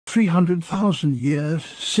300,000 years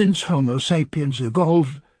since Homo sapiens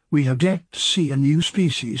evolved, we have yet to see a new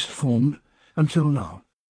species formed until now.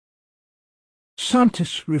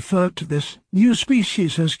 Scientists refer to this new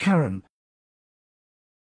species as Karen.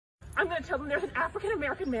 I'm going to tell them there's an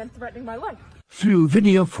African-American man threatening my life. Through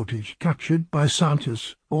video footage captured by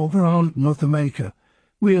scientists all around North America,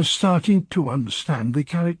 we are starting to understand the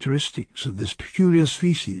characteristics of this peculiar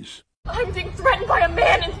species. I'm being threatened by a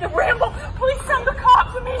man in the Ramble. Please send the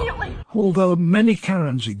cops immediately. Although many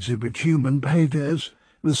Karens exhibit human behaviors,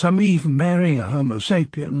 with some even marrying a Homo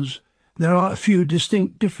sapiens, there are a few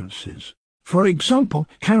distinct differences. For example,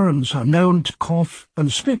 Karens are known to cough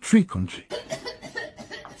and spit frequently.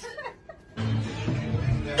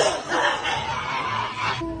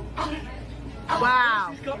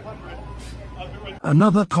 Wow.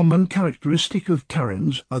 Another common characteristic of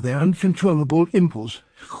Karens are their uncontrollable impulse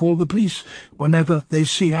to call the police whenever they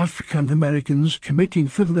see African Americans committing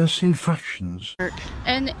frivolous infractions.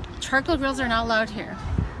 And charcoal grills are not allowed here.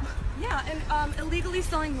 Yeah, and illegally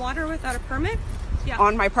selling water without a permit? Yeah.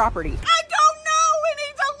 On my property. I don't know, and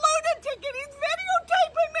he's a lunatic, and he's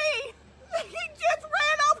videotaping me. He just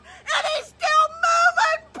ran off, and he's still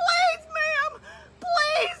moving. Please, ma'am,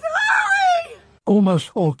 please hurry.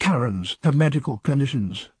 Almost all Karens have medical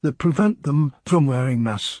conditions that prevent them from wearing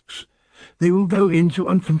masks. They will go into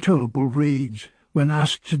uncontrollable rage when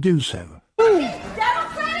asked to do so.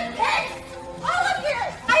 Democratic kids, all of you,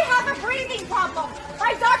 I have a breathing problem.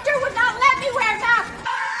 My doctor would not let me wear a mask.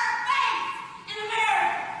 In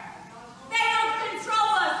America, they don't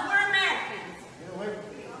control us. We're Americans.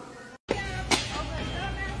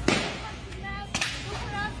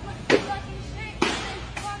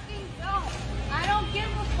 I don't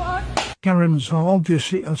give a fuck. Karens are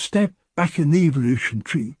obviously a step back in the evolution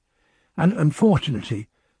tree, and unfortunately,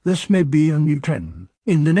 this may be a new trend.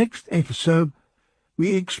 In the next episode,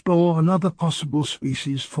 we explore another possible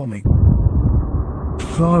species forming.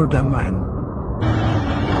 Florida Man.